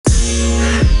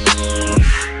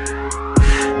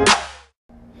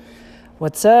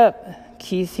What's up?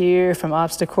 Keith here from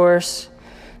Obstacourse.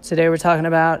 Today we're talking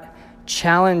about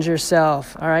challenge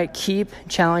yourself, all right? Keep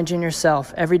challenging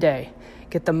yourself every day.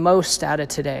 Get the most out of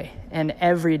today and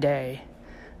every day,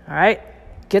 all right?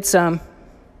 Get some.